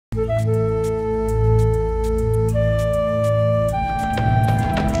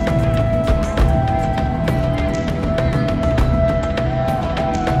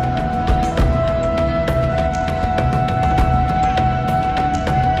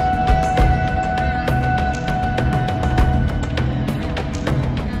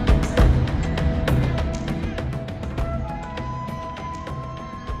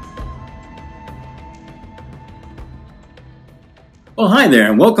Hi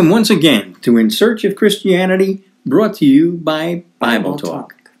there, and welcome once again to In Search of Christianity, brought to you by Bible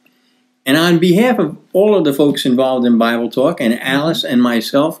Talk. And on behalf of all of the folks involved in Bible Talk, and Alice and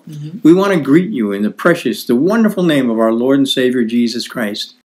myself, we want to greet you in the precious, the wonderful name of our Lord and Savior Jesus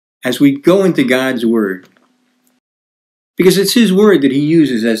Christ as we go into God's Word. Because it's His Word that He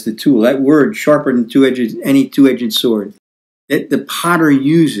uses as the tool, that Word sharper than any two-edged sword, that the potter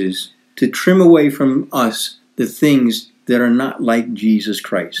uses to trim away from us the things that are not like Jesus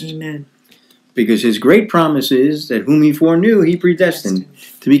Christ. Amen. Because His great promise is that whom He foreknew, He predestined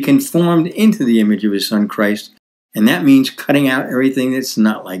to be conformed into the image of His Son Christ. And that means cutting out everything that's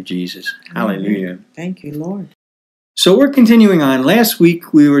not like Jesus. Amen. Hallelujah. Thank you, Lord. So we're continuing on. Last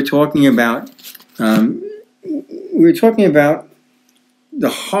week we were talking about the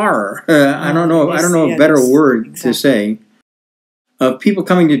horror. I don't know a better word to say, of people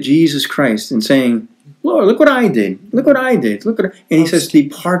coming to Jesus Christ and saying, Lord, look what I did. Look what I did. And He says,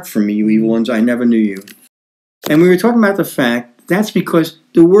 depart from me, you evil ones, I never knew you. And we were talking about the fact that's because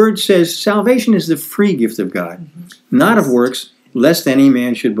the Word says salvation is the free gift of God, not of works, lest any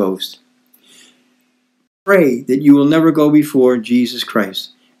man should boast. Pray that you will never go before Jesus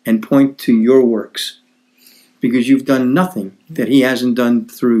Christ and point to your works, because you've done nothing that He hasn't done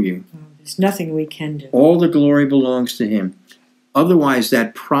through you. There's nothing we can do. All the glory belongs to Him. Otherwise,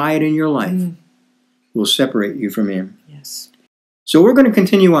 that pride in your life will separate you from Him. Yes. So we're going to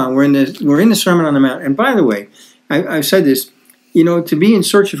continue on. We're in the Sermon on the Mount. And by the way, I've said this, to be in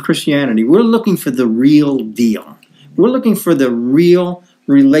search of Christianity, we're looking for the real deal. We're looking for the real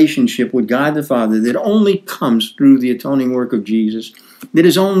relationship with God the Father that only comes through the atoning work of Jesus, that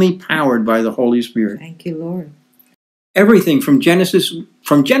is only powered by the Holy Spirit. Thank you, Lord. Everything from Genesis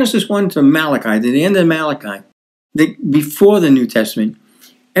 1 to Malachi, to the end of Malachi, before the New Testament,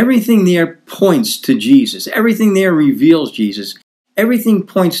 everything there points to Jesus. Everything there reveals Jesus. Everything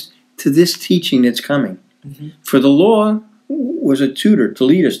points to this teaching that's coming. For the law was a tutor to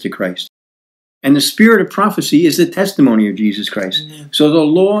lead us to Christ. And the spirit of prophecy is the testimony of Jesus Christ. So the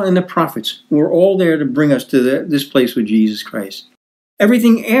law and the prophets were all there to bring us to this place with Jesus Christ.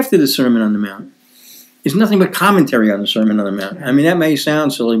 Everything after the Sermon on the Mount is nothing but commentary on the Sermon on the Mount. I mean, that may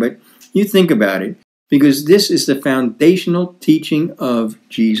sound silly, but you think about it. Because this is the foundational teaching of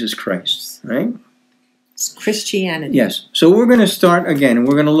Jesus Christ, right? It's Christianity. Yes. So we're going to start again, and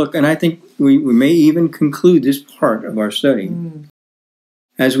we're going to look, and I think we may even conclude this part of our study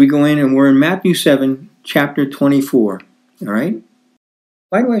as we go in, and we're in Matthew 7, chapter 24, all right?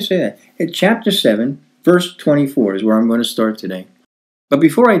 Why do I say that? At chapter 7, verse 24 is where I'm going to start today. But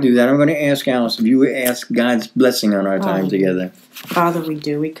before I do that, I'm going to ask Alice if you would ask God's blessing on our time together. Father, we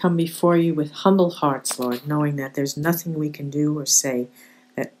do. We come before you with humble hearts, Lord, knowing that there's nothing we can do or say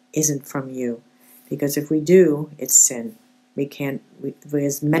that isn't from you. Because if we do, it's sin.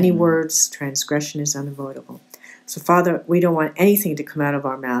 With many words, transgression is unavoidable. So, Father, we don't want anything to come out of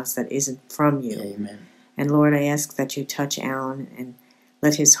our mouths that isn't from you. Amen. And, Lord, I ask that you touch Alan and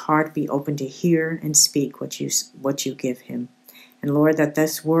let his heart be open to hear and speak what you give him. And, Lord, that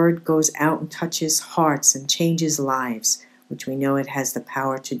this word goes out and touches hearts and changes lives, which we know it has the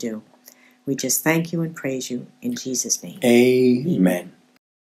power to do. We just thank you and praise you in Jesus' name. Amen.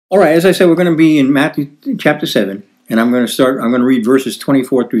 All right, as I said, we're going to be in Matthew chapter 7, and I'm going to read verses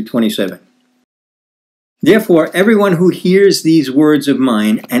 24 through 27. Therefore, everyone who hears these words of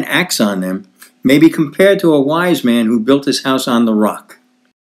mine and acts on them may be compared to a wise man who built his house on the rock.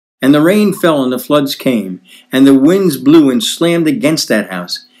 And the rain fell and the floods came, and the winds blew and slammed against that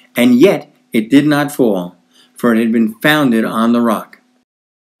house, and yet it did not fall, for it had been founded on the rock.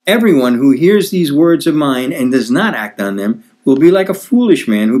 Everyone who hears these words of mine and does not act on them will be like a foolish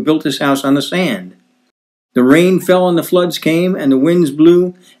man who built his house on the sand. The rain fell and the floods came, and the winds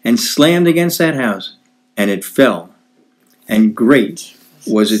blew and slammed against that house, and it fell, and great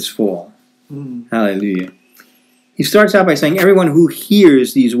was its fall. Hallelujah. He starts out by saying, everyone who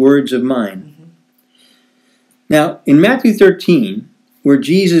hears these words of mine. Now, in Matthew 13, where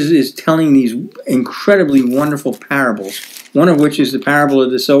Jesus is telling these incredibly wonderful parables, one of which is the parable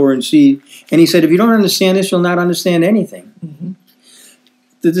of the sower and seed, and he said, if you don't understand this, you'll not understand anything.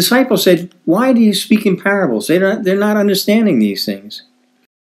 The disciples said, why do you speak in parables? They're not understanding these things.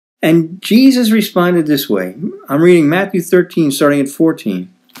 And Jesus responded this way. I'm reading Matthew 13, starting at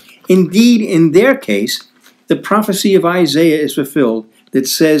 14. Indeed, in their case, the prophecy of Isaiah is fulfilled that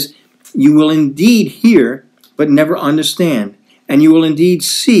says, you will indeed hear, but never understand, and you will indeed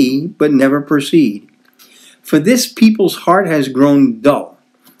see, but never perceive. For this people's heart has grown dull,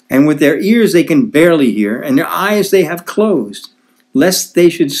 and with their ears they can barely hear, and their eyes they have closed, lest they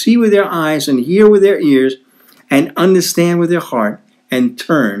should see with their eyes and hear with their ears, and understand with their heart, and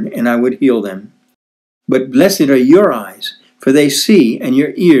turn, and I would heal them. But blessed are your eyes, for they see, and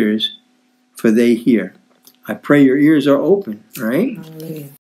your ears, for they hear. I pray your ears are open, right? Hallelujah.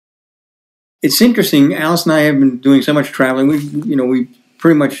 It's interesting. Alice and I have been doing so much traveling. We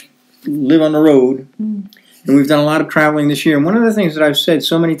pretty much live on the road, and we've done a lot of traveling this year. And one of the things that I've said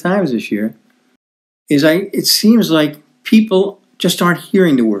so many times this year is it seems like people just aren't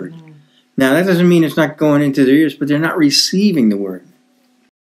hearing the word. Now, that doesn't mean it's not going into their ears, but they're not receiving the word.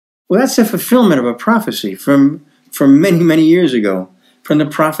 Well, that's the fulfillment of a prophecy from many, many years ago, from the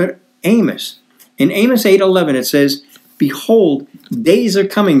prophet Amos. In Amos 8:11, it says, "Behold, days are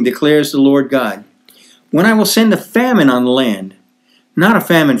coming, declares the Lord God, when I will send a famine on the land, not a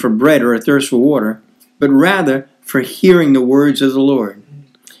famine for bread or a thirst for water, but rather for hearing the words of the Lord."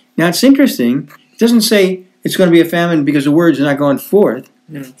 Now, it's interesting. It doesn't say it's going to be a famine because the words are not going forth.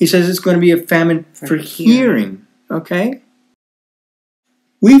 No. He says it's going to be a famine for hearing. Okay?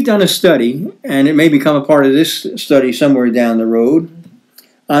 We've done a study, and it may become a part of this study somewhere down the road,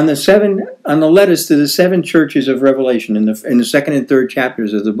 on the letters to the 7 churches of Revelation in the second and third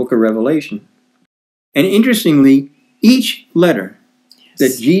chapters of the book of Revelation. And interestingly, each letter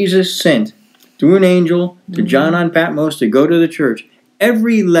that Jesus sent through an angel to John on Patmos to go to the church,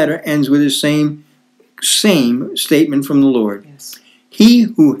 every letter ends with the same statement from the Lord. Yes. He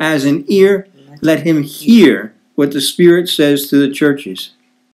who has an ear, let him hear what the Spirit says to the churches.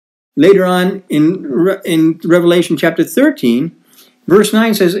 Later on in Revelation chapter 13, verse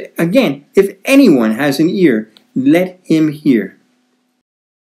 9 says, again, if anyone has an ear, let him hear.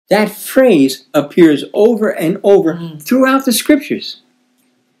 That phrase appears over and over throughout the scriptures.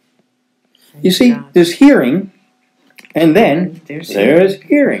 You see, there's hearing, and then there's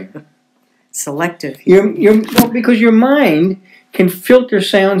hearing. Selective. Because your mind can filter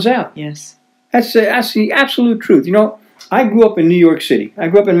sounds out. Yes. That's the absolute truth. You know, I grew up in New York City. I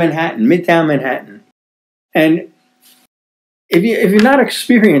grew up in Manhattan, Midtown Manhattan. And if you've not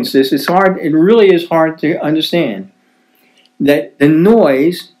experienced this, it's hard. It really is hard to understand that the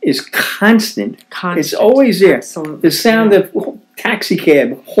noise is constant. It's always there. Absolutely. The sound of taxi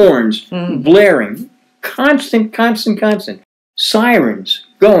cab horns blaring, constant. Sirens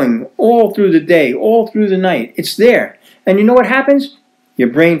going all through the day, all through the night. It's there. And you know what happens? Your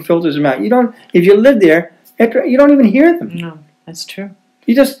brain filters them out. If you live there, you don't even hear them. No, that's true.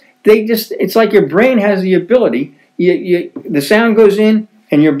 It's like your brain has the ability. The sound goes in,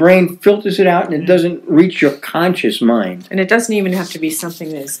 and your brain filters it out, and it doesn't reach your conscious mind. And it doesn't even have to be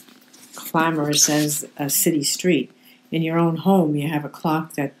something as clamorous as a city street. In your own home, you have a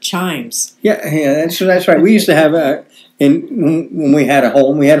clock that chimes. Yeah, that's right. We used to have when we had a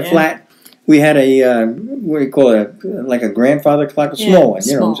home, we had a flat. We had a what do you call it? Like a grandfather clock, a small one,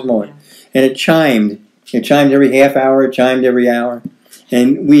 small one, and it chimed. It chimed every half hour. It chimed every hour,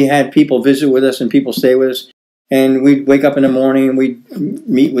 and we had people visit with us and people stay with us. And we'd wake up in the morning and we'd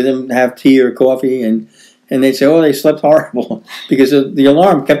meet with them, have tea or coffee, and they'd say, "Oh, they slept horrible," because the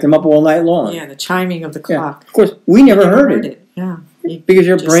alarm kept them up all night long. Yeah, the chiming of the clock. Yeah. Of course, we never heard it. Yeah, because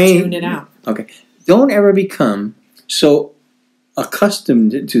your brain tuned it out. Okay, don't ever become so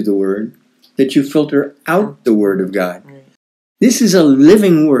accustomed to the word that you filter out the word of God. Right. This is a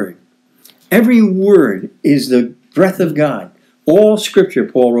living word. Every word is the breath of God. All Scripture,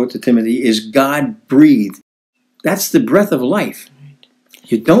 Paul wrote to Timothy, is God-breathed. That's the breath of life. Right.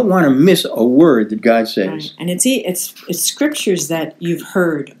 You don't want to miss a word that God says. Right. And it's scriptures that you've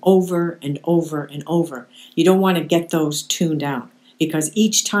heard over and over and over. You don't want to get those tuned out, because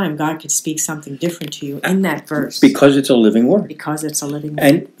each time God could speak something different to you in that verse. Because it's a living word. Because it's a living word.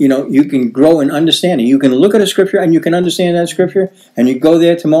 And, you can grow in understanding. You can look at a scripture and you can understand that scripture, and you go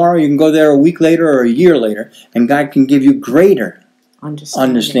there tomorrow, you can go there a week later or a year later, and God can give you greater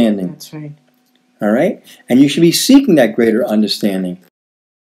understanding. That's right. All right? And you should be seeking that greater understanding.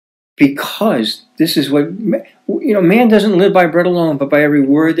 Because this is what, man doesn't live by bread alone, but by every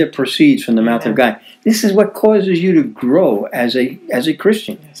word that proceeds from the mouth of God. This is what causes you to grow as a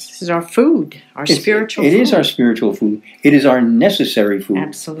Christian. Yes, this is our food, spiritual food. It is our spiritual food. It is our necessary food.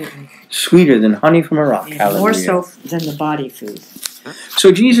 Absolutely. Sweeter than honey from a rock. Yeah, more so than the body food.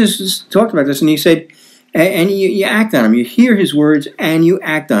 So Jesus talked about this, and he said, and you act on him. You hear his words, and you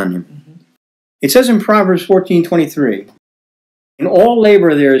act on him. Mm-hmm. It says in Proverbs 14:23, "In all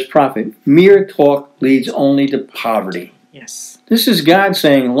labor there is profit. Mere talk leads only to poverty." Yes. This is God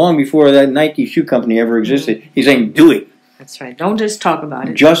saying, long before that Nike shoe company ever existed, he's saying, do it. That's right. Don't just talk about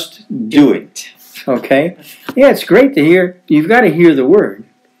it. Just do it. Okay? Yeah, it's great to hear. You've got to hear the word.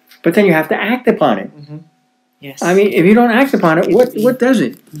 But then you have to act upon it. Mm-hmm. Yes. I mean, if you don't act upon it, what does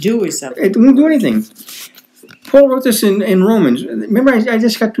it? Doers of it. It won't do anything. Paul wrote this in Romans. Remember, I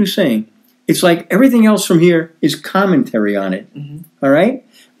just got through saying, it's like everything else from here is commentary on it. All right?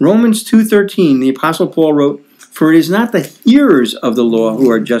 Romans 2:13, the Apostle Paul wrote, "For it is not the hearers of the law who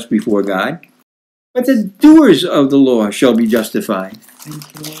are just before God, but the doers of the law shall be justified."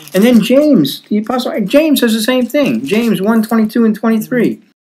 And then James, the Apostle James says the same thing. James 1:22 and 23.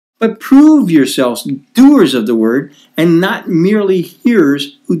 "But prove yourselves doers of the word, and not merely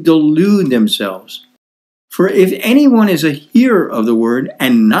hearers who delude themselves. For if anyone is a hearer of the word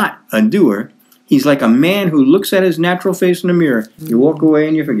and not a doer, he's like a man who looks at his natural face in the mirror. You walk away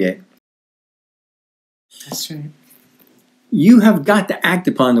and you forget." That's right. You have got to act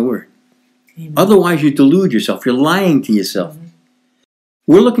upon the word. Amen. Otherwise, you delude yourself. You're lying to yourself.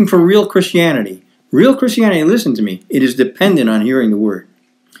 We're looking for real Christianity. Real Christianity, listen to me, it is dependent on hearing the word.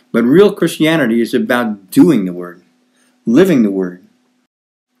 But real Christianity is about doing the word, living the word,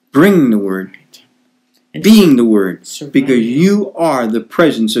 bringing the word, And being the word, surrender. because you are the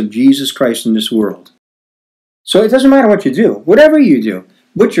presence of Jesus Christ in this world. So it doesn't matter what you do, whatever you do,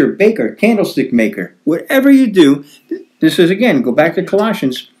 butcher, baker, candlestick maker, whatever you do, this is again, go back to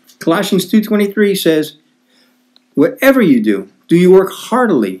Colossians. Colossians 2:23 says, "Whatever you do you work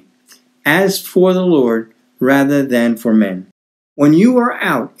heartily as for the Lord rather than for men." When you are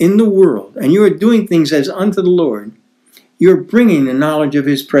out in the world and you are doing things as unto the Lord, you're bringing the knowledge of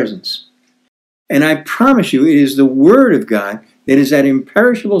His presence. And I promise you, it is the Word of God that is that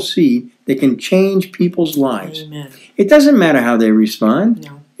imperishable seed that can change people's lives. Amen. It doesn't matter how they respond.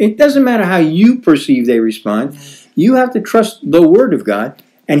 No. It doesn't matter how you perceive they respond. You have to trust the Word of God,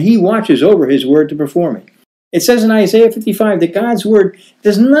 and He watches over His Word to perform it. It says in Isaiah 55 that God's Word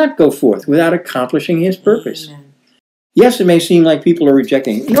does not go forth without accomplishing His purpose. Amen. Yes, it may seem like people are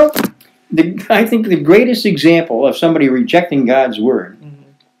rejecting it. You know, I think the greatest example of somebody rejecting God's Word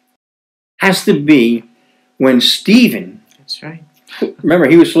has to be when Stephen, That's right. remember,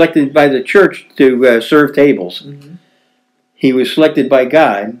 he was selected by the church to serve tables. He was selected by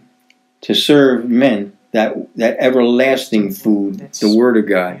God to serve men that everlasting food, the Word of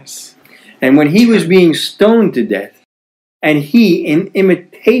God. Yes. And when he was being stoned to death, and he, in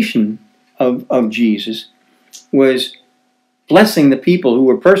imitation of Jesus, was blessing the people who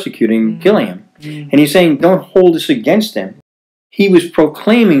were persecuting, killing him. And he's saying, don't hold this against them. He was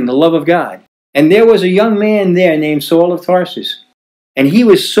proclaiming the love of God. And there was a young man there named Saul of Tarsus. And he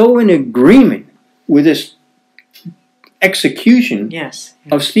was so in agreement with this execution Yes.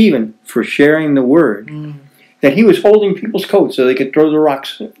 of Stephen for sharing the word that he was holding people's coats so they could throw the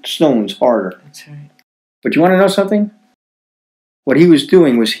rocks, stones harder. That's right. But you want to know something? What he was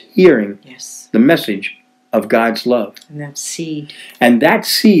doing was hearing Yes. the message of God's love. And that seed. And that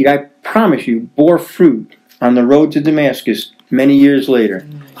seed, I promise you, bore fruit on the road to Damascus many years later.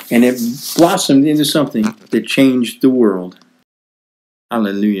 And it blossomed into something that changed the world.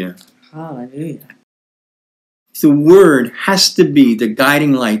 Hallelujah. Hallelujah. The Word has to be the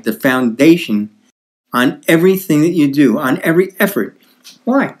guiding light, the foundation on everything that you do, on every effort.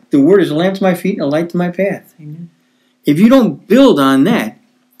 Why? The Word is a lamp to my feet and a light to my path. Amen. If you don't build on that,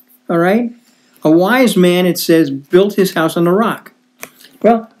 all right? A wise man, it says, built his house on the rock.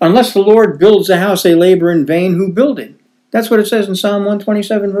 Well, unless the Lord builds a house, they labor in vain who build it. That's what it says in Psalm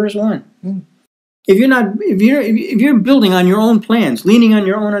 127, verse 1. If you're building on your own plans, leaning on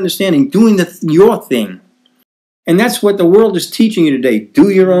your own understanding, doing your thing, and that's what the world is teaching you today, do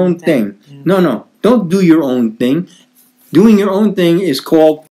your own thing. No, don't do your own thing. Doing your own thing is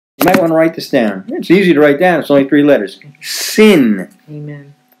called, you might want to write this down. It's easy to write down. It's only 3 letters. Sin.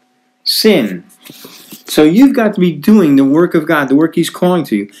 Amen. Sin. So you've got to be doing the work of God, the work He's calling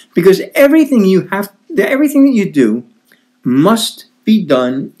to you, because everything that you do must be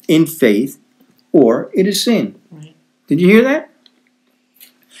done in faith, or it is sin. Right. Did you hear that?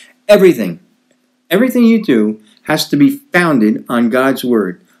 Everything you do has to be founded on God's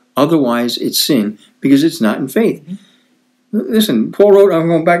Word. Otherwise, it's sin, because it's not in faith. Listen, Paul wrote, I'm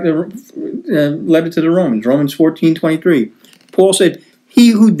going back to the letter to the Romans, Romans 14:23. Paul said, "He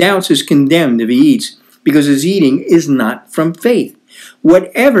who doubts is condemned if he eats, because his eating is not from faith.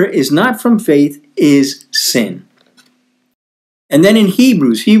 Whatever is not from faith is sin." And then in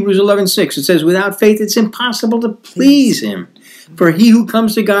Hebrews 11:6, it says, "Without faith it's impossible to please Him. For he who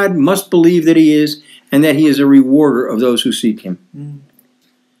comes to God must believe that He is, and that He is a rewarder of those who seek Him."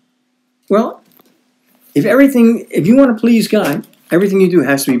 Well, if you want to please God, everything you do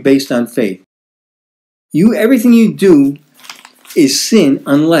has to be based on faith. Everything you do is sin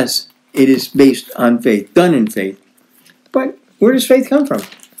unless it is based on faith, done in faith. But where does faith come from?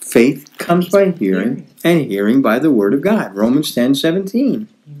 Faith comes by hearing, and hearing by the Word of God. Romans 10:17.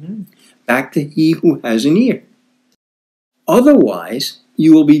 Back to he who has an ear. Otherwise,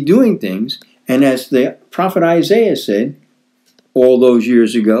 you will be doing things, and as the prophet Isaiah said all those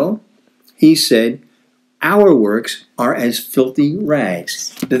years ago, he said, our works are as filthy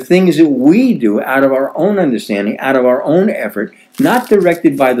rags. The things that we do out of our own understanding, out of our own effort, not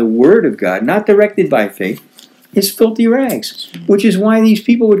directed by the Word of God, not directed by faith, is filthy rags. Which is why these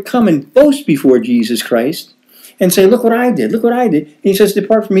people would come and boast before Jesus Christ and say, look what I did, look what I did. And he says,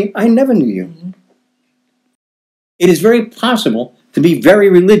 depart from me, I never knew you. Mm-hmm. It is very possible to be very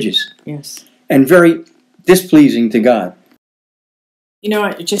religious. Yes. And very displeasing to God. You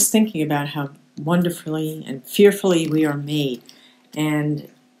know, just thinking about how wonderfully and fearfully we are made, and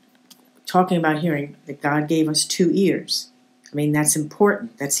talking about hearing, that God gave us 2 ears. I mean, that's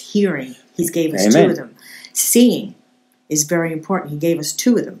important. That's hearing. He gave us Amen. 2 of them. Seeing is very important. He gave us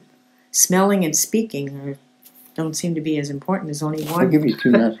 2 of them. Smelling and speaking don't seem to be as important as only one. I'll give you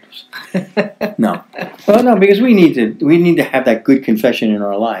 2 nostrils. No. Well, no, because we need to have that good confession in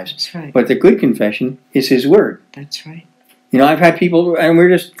our lives. That's right. But the good confession is His Word. That's right. You know, I've had people, and we were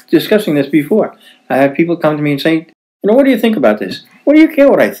just discussing this before, I had people come to me and say, you know, what do you think about this? What do you care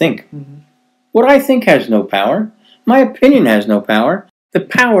what I think? Mm-hmm. What I think has no power. My opinion has no power. The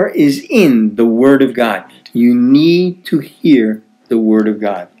power is in the Word of God. You need to hear the Word of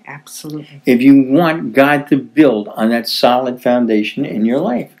God. Absolutely. If you want God to build on that solid foundation in your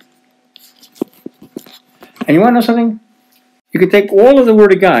life. And you want to know something? You could take all of the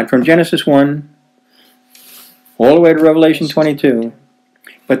Word of God from Genesis 1 all the way to Revelation 22,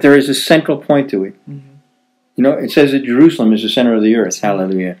 but there is a central point to it. Mm-hmm. You know, it says that Jerusalem is the center of the earth.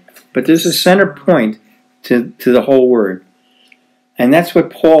 Hallelujah. But there's a center point to the whole Word. And that's what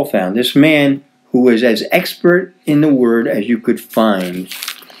Paul found. This man who was as expert in the Word as you could find.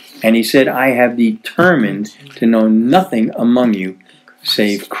 And he said, I have determined to know nothing among you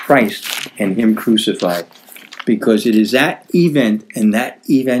save Christ and Him crucified. Because it is that event and that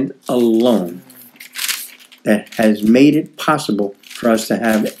event alone that has made it possible for us to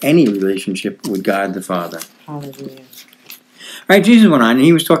have any relationship with God the Father. Hallelujah. All right, Jesus went on, and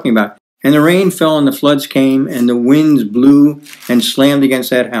he was talking about, and the rain fell, and the floods came, and the winds blew and slammed against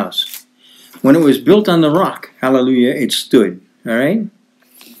that house. When it was built on the rock, hallelujah, it stood. All right?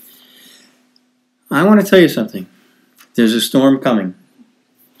 I want to tell you something. There's a storm coming.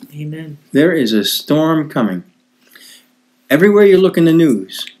 Amen. There is a storm coming. Everywhere you look in the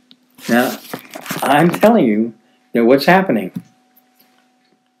news. Now, I'm telling you that what's happening.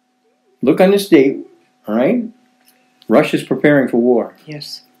 Look on this date, all right? Russia's preparing for war.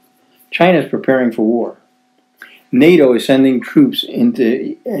 Yes. China's preparing for war. NATO is sending troops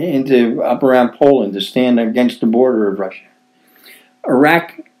into up around Poland to stand against the border of Russia.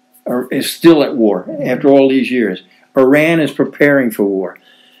 Iraq is still at war after all these years. Iran is preparing for war.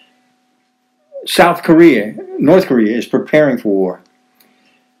 North Korea is preparing for war.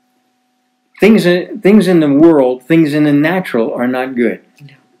 Things in the world, things in the natural are not good.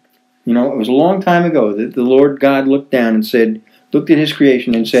 No. You know, it was a long time ago that the Lord God looked down and looked at His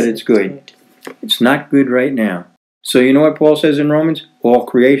creation and said it's good. It's not good right now. So you know what Paul says in Romans? All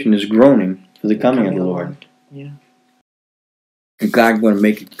creation is groaning for the coming of the Lord. Yeah. And God's going to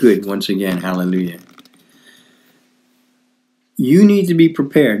make it good once again. Hallelujah. You need to be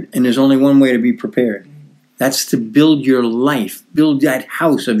prepared, and there's only one way to be prepared. That's to build your life, build that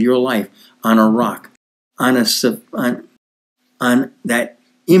house of your life on a rock, on that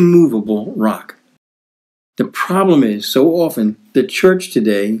immovable rock. The problem is, so often, the church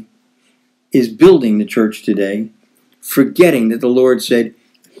today is building the church today, forgetting that the Lord said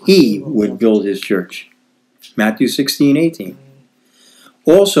He would build His church. Matthew 16:18.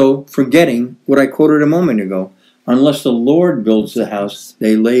 Also, forgetting what I quoted a moment ago, unless the Lord builds the house,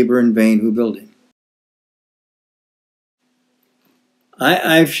 they labor in vain who build it.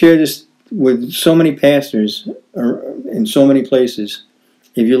 I've shared this with so many pastors in so many places.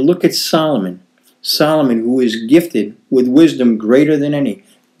 If you look at Solomon, who is gifted with wisdom greater than any,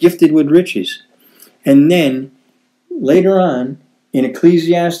 gifted with riches. And then, later on, in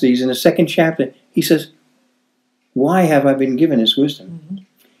Ecclesiastes, in the 2nd chapter, he says, why have I been given this wisdom? Mm-hmm.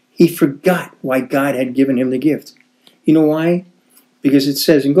 He forgot why God had given him the gift. You know why? Because it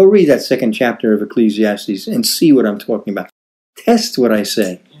says, and go read that 2nd chapter of Ecclesiastes and see what I'm talking about. Test what I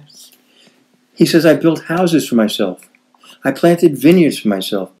say. Yes. He says, I built houses for myself. I planted vineyards for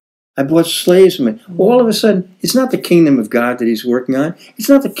myself. I bought slaves for me. Mm-hmm. All of a sudden, it's not the kingdom of God that he's working on. It's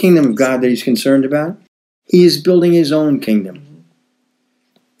not the kingdom of God that he's concerned about. He is building his own kingdom. Mm-hmm.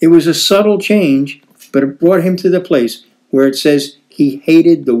 It was a subtle change, but it brought him to the place where it says he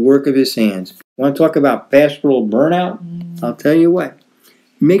hated the work of his hands. Want to talk about pastoral burnout? Mm-hmm. I'll tell you what.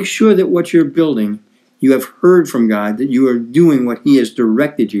 Make sure that what you're building You have heard from God that you are doing what He has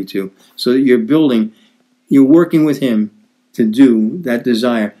directed you to, so that you're working with Him to do that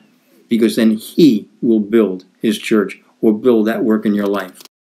desire, because then He will build His church or build that work in your life.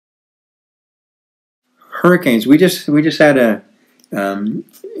 Hurricanes. We just had in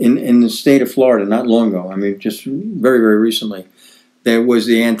the state of Florida not long ago. I mean, just very, very recently, there was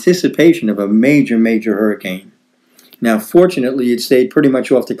the anticipation of a major, major hurricane. Now, fortunately, it stayed pretty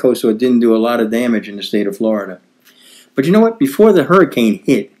much off the coast, so it didn't do a lot of damage in the state of Florida. But you know what? Before the hurricane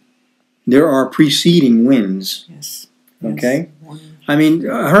hit, there are preceding winds. Yes. Okay? I mean,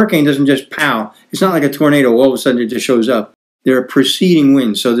 a hurricane doesn't just pow. It's not like a tornado. All of a sudden, it just shows up. There are preceding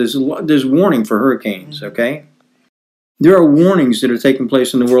winds, so there's warning for hurricanes, okay? There are warnings that are taking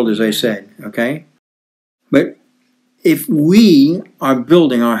place in the world, as I said, okay? But if we are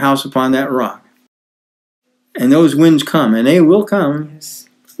building our house upon that rock, and those winds come, and they will come, Yes.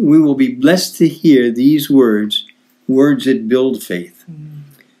 we will be blessed to hear these words that build faith.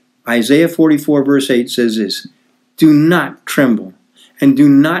 Isaiah 44 verse 8 says this, "Do not tremble, and do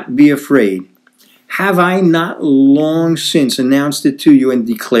not be afraid. Have I not long since announced it to you and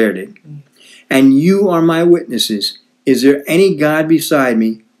declared it? And you are my witnesses. Is there any God beside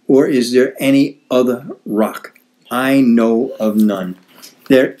me, or is there any other rock? I know of none."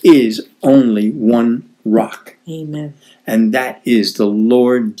 There is only one rock. Amen. And that is the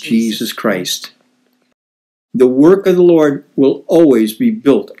Lord Jesus Christ. The work of the Lord will always be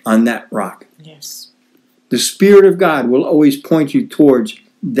built on that rock. Yes. The Spirit of God will always point you towards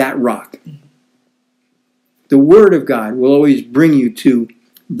that rock. The Word of God will always bring you to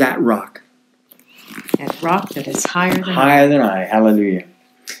that rock. That rock that is higher than Higher than I. Hallelujah.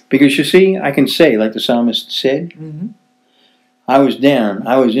 Because you see, I can say, like the psalmist said, I was down.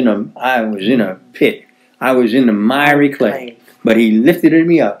 I was in a pit. I was in the miry clay. But He lifted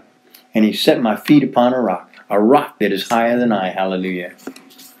me up, and He set my feet upon a rock that is higher than I. Hallelujah.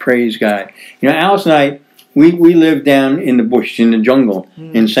 Praise God. You know, Alice and I, we lived down in the bush, in the jungle,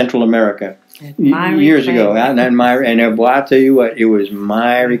 in Central America, years ago. And boy, I'll tell you what, it was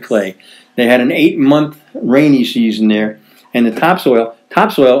miry clay. They had an 8-month rainy season there, and the topsoil,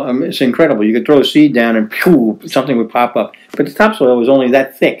 it's incredible. You could throw a seed down and pew, something would pop up. But the topsoil was only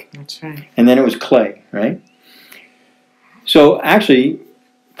that thick. That's right. And then it was clay, right? So actually,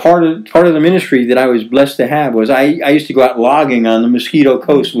 part of the ministry that I was blessed to have was I used to go out logging on the Mosquito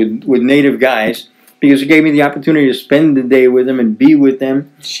Coast with native guys, because it gave me the opportunity to spend the day with them and be with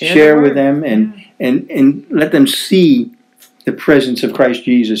them, share with them, and let them see the presence of Christ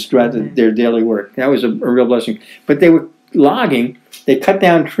Jesus throughout their daily work. That was a real blessing. But they were logging. They cut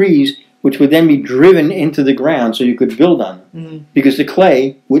down trees, which would then be driven into the ground so you could build on them, because the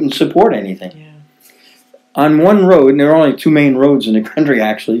clay wouldn't support anything. Yeah. On one road, and there are only 2 main roads in the country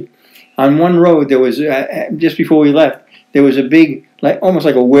actually, on one road there was, just before we left, there was a big, almost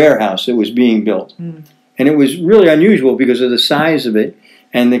like a warehouse that was being built. And it was really unusual because of the size of it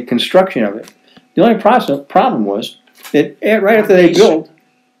and the construction of it. The only problem was that right after they built,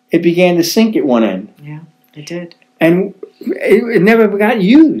 it began to sink at one end. Yeah, it did. And it never got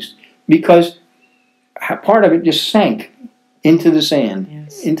used because part of it just sank into the sand,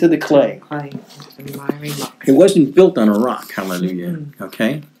 into the clay. It wasn't built on a rock, hallelujah.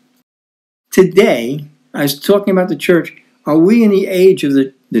 Okay? Today, I was talking about the church. Are we in the age of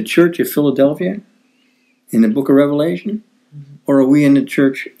the church of Philadelphia in the book of Revelation? Or are we in the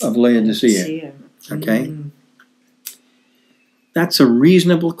church of Laodicea? Okay? That's a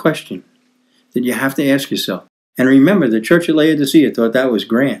reasonable question that you have to ask yourself. And remember, the church at Laodicea thought that was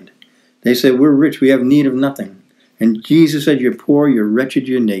grand. They said, we're rich, we have need of nothing. And Jesus said, you're poor, you're wretched,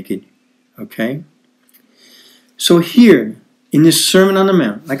 you're naked. Okay? So here, in this Sermon on the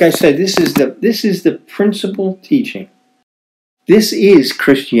Mount, like I said, this is the principal teaching. This is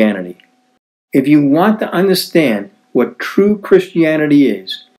Christianity. If you want to understand what true Christianity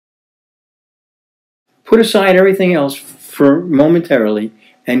is, put aside everything else for momentarily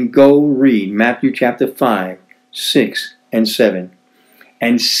and go read Matthew chapter 5, 6, and 7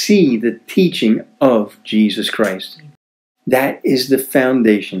 and see the teaching of Jesus Christ. That is the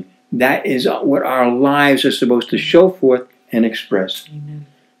foundation. That is what our lives are supposed to show forth and express. Amen.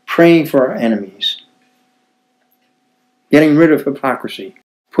 Praying for our enemies. Getting rid of hypocrisy.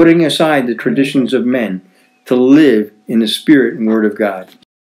 Putting aside the traditions of men to live in the Spirit and Word of God.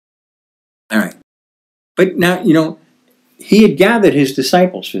 All right. But now, you know, He had gathered His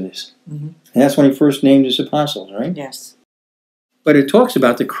disciples for this. And that's when He first named His apostles, right? Yes. But it talks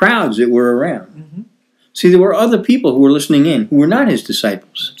about the crowds that were around. See, there were other people who were listening in who were not His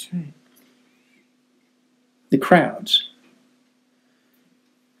disciples. That's right. The crowds.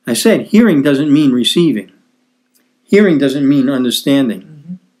 I said hearing doesn't mean receiving. Hearing doesn't mean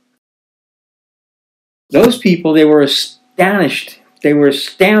understanding. Those people, they were astonished. They were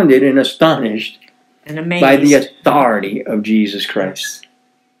astounded and astonished And amazed. by the authority of Jesus Christ.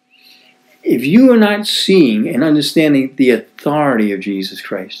 If you are not seeing and understanding the authority of Jesus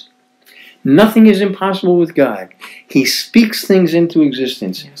Christ, nothing is impossible with God. He speaks things into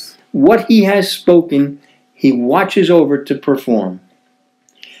existence. Yes. What He has spoken, He watches over to perform.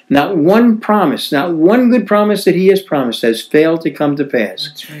 Not one promise, not one good promise that He has promised has failed to come to pass.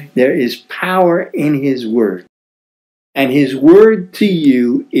 That's right. There is power in His word. And His word to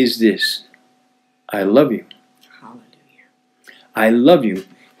you is this: I love you. Hallelujah. I love you.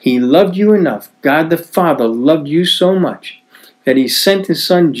 He loved you enough. God the Father loved you so much that He sent His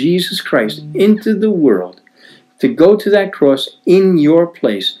Son Jesus Christ into the world to go to that cross in your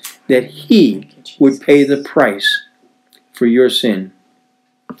place, that He would pay the price for your sin.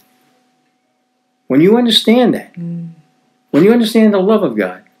 When you understand that, when you understand the love of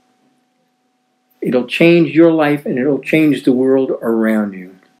God, it'll change your life and it'll change the world around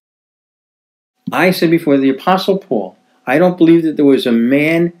you. I said before, the Apostle Paul, I don't believe that there was a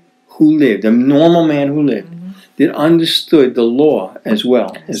man who lived, a normal man who lived, that understood the law as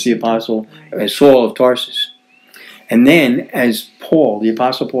well as the Apostle, as Saul of Tarsus. And then, as Paul, the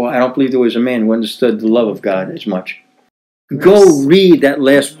Apostle Paul, I don't believe there was a man who understood the love of God as much. Go read that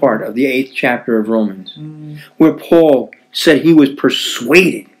last part of the 8th chapter of Romans, where Paul said he was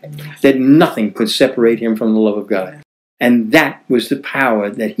persuaded that nothing could separate him from the love of God. And that was the power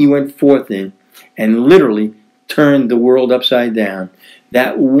that he went forth in and literally turned the world upside down.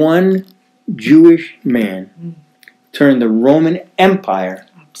 That one Jewish man turned the Roman Empire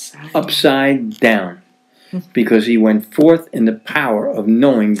upside down because he went forth in the power of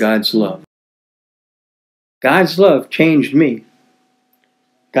knowing God's love. God's love changed me.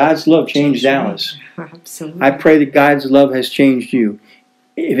 God's love changed Alice. Absolutely. I pray that God's love has changed you.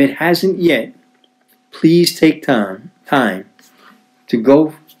 If it hasn't yet, please take time to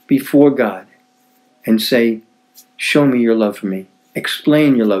go before God and say, show me your love for me.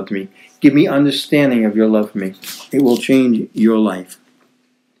 Explain your love to me. Give me understanding of your love for me. It will change your life.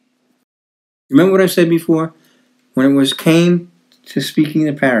 Remember what I said before? When it came to speaking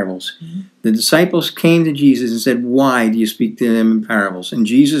the parables, the disciples came to Jesus and said, why do you speak to them in parables? And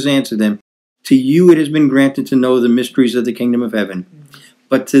Jesus answered them, to you it has been granted to know the mysteries of the kingdom of heaven,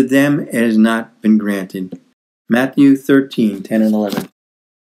 but to them it has not been granted. Matthew 13, 10 and 11. The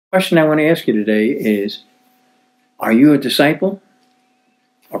question I want to ask you today is, are you a disciple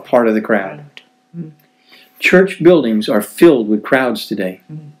or part of the crowd? Church buildings are filled with crowds today.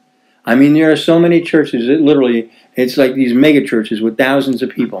 I mean, there are so many churches that literally, it's like these mega churches with thousands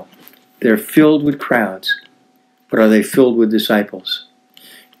of people. They're filled with crowds. But are they filled with disciples?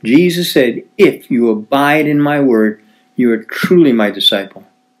 Jesus said, if you abide in my word, you are truly my disciple.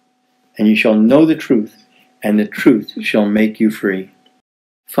 And you shall know the truth, and the truth shall make you free.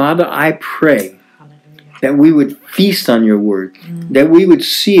 Father, I pray that we would feast on your word, that we would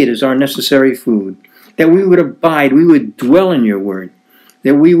see it as our necessary food, that we would abide, we would dwell in your word,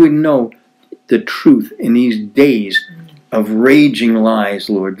 that we would know the truth in these days of raging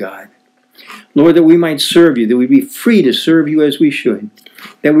lies, Lord God. Lord, that we might serve you, that we'd be free to serve you as we should,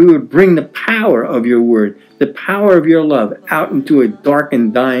 that we would bring the power of your word, the power of your love out into a dark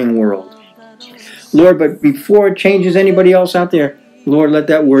and dying world. Lord, but before it changes anybody else out there, Lord, let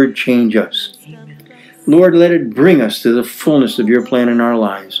that word change us. Lord, let it bring us to the fullness of your plan in our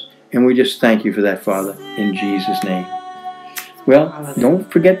lives. And we just thank you for that, Father, in Jesus' name. Well,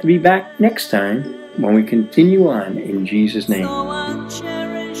 don't forget to be back next time when we continue on in Jesus' name. So I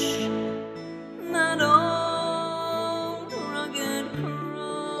cherish that old rugged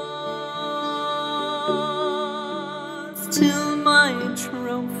cross till my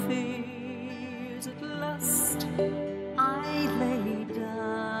trophy